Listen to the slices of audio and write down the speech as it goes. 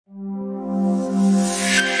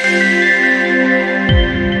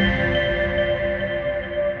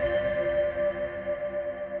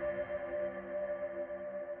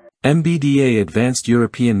MBDA advanced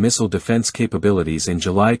European missile defense capabilities in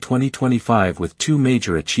July 2025 with two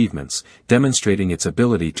major achievements, demonstrating its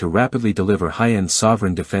ability to rapidly deliver high-end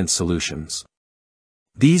sovereign defense solutions.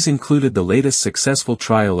 These included the latest successful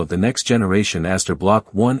trial of the next-generation Aster Block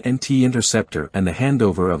 1NT interceptor and the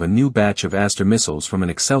handover of a new batch of Aster missiles from an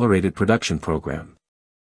accelerated production program.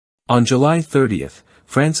 On July 30,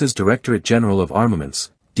 France's Directorate General of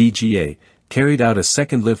Armaments, DGA, carried out a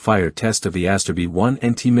second live-fire test of the Aster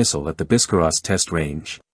B-1NT missile at the Biscarrosse test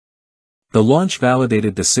range. The launch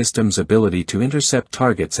validated the system's ability to intercept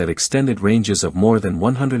targets at extended ranges of more than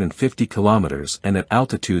 150 kilometers and at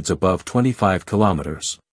altitudes above 25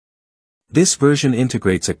 kilometers. This version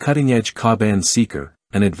integrates a cutting-edge Ka-band seeker,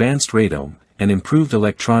 an advanced radome, and improved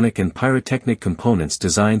electronic and pyrotechnic components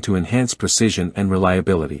designed to enhance precision and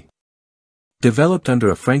reliability. Developed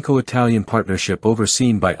under a Franco-Italian partnership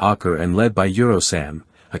overseen by Aker and led by Eurosam,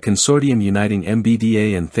 a consortium uniting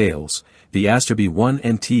MBDA and Thales, the Aster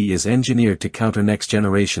B-1NT is engineered to counter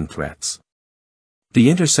next-generation threats.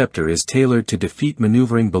 The interceptor is tailored to defeat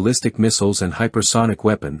maneuvering ballistic missiles and hypersonic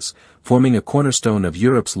weapons, forming a cornerstone of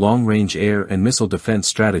Europe's long-range air and missile defense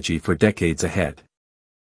strategy for decades ahead.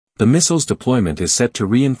 The missile's deployment is set to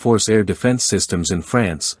reinforce air defense systems in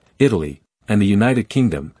France, Italy, and the United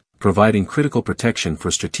Kingdom, providing critical protection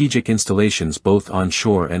for strategic installations both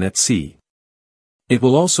onshore and at sea. It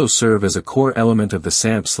will also serve as a core element of the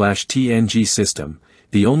SAMP/TNG system,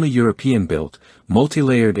 the only European-built,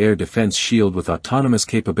 multi-layered air defense shield with autonomous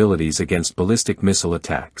capabilities against ballistic missile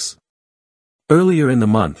attacks. Earlier in the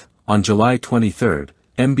month, on July 23,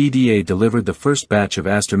 MBDA delivered the first batch of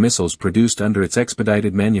Aster missiles produced under its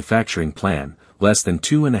expedited manufacturing plan, less than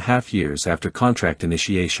 2.5 years after contract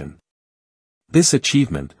initiation. This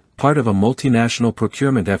achievement, part of a multinational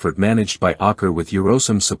procurement effort managed by Aker with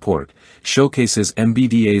Eurosam support, showcases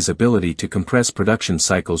MBDA's ability to compress production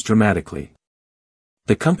cycles dramatically.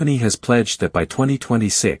 The company has pledged that by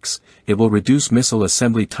 2026, it will reduce missile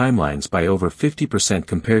assembly timelines by over 50%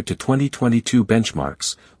 compared to 2022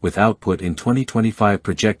 benchmarks, with output in 2025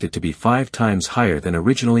 projected to be 5 times higher than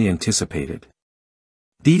originally anticipated.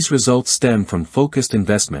 These results stem from focused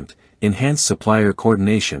investment, enhanced supplier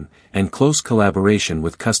coordination, and close collaboration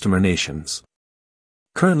with customer nations.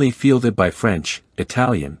 Currently fielded by French,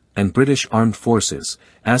 Italian, and British armed forces,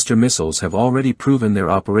 Aster missiles have already proven their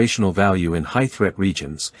operational value in high-threat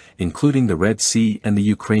regions, including the Red Sea and the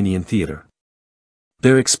Ukrainian theater.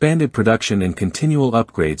 Their expanded production and continual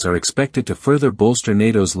upgrades are expected to further bolster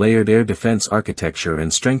NATO's layered air defense architecture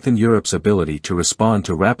and strengthen Europe's ability to respond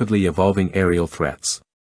to rapidly evolving aerial threats.